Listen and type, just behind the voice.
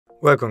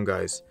Welcome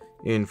guys,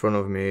 in front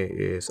of me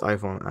is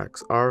iPhone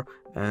XR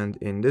and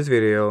in this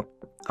video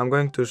I'm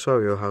going to show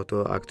you how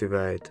to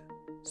activate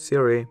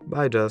Siri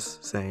by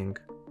just saying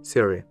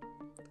Siri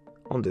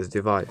on this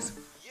device.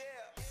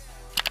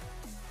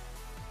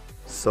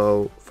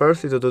 So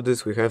firstly, to do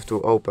this we have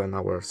to open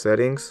our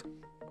settings,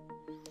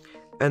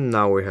 and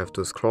now we have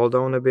to scroll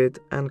down a bit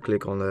and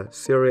click on the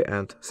Siri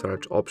and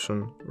search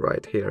option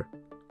right here.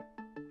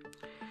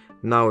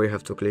 Now we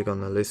have to click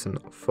on the listen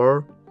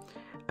for,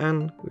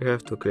 and we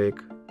have to click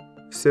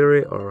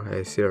Siri or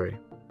Hey Siri.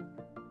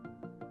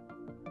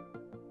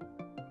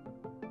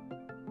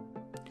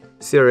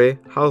 Siri,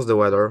 how's the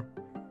weather?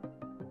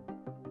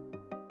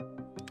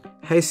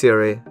 Hey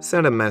Siri,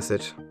 send a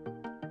message.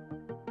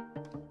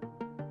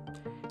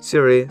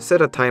 Siri,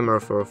 set a timer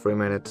for 3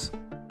 minutes.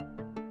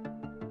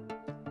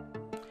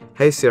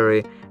 Hey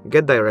Siri,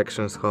 get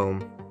directions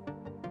home.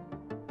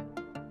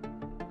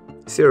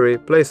 Siri,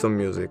 play some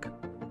music.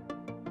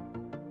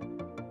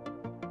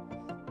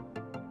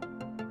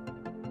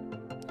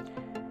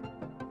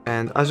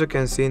 And as you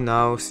can see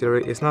now,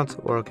 Siri is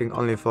not working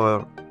only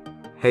for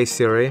Hey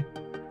Siri,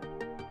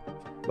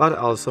 but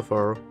also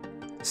for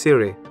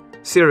Siri.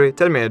 Siri,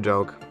 tell me a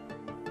joke.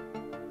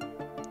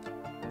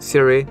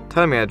 Siri,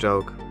 tell me a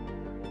joke.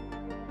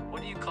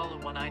 What do you call a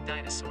one-eyed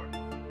dinosaur?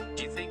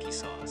 Do you think he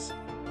saw us?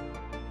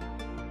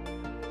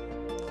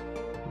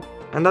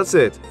 And that's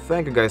it.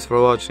 Thank you guys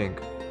for watching.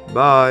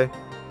 Bye!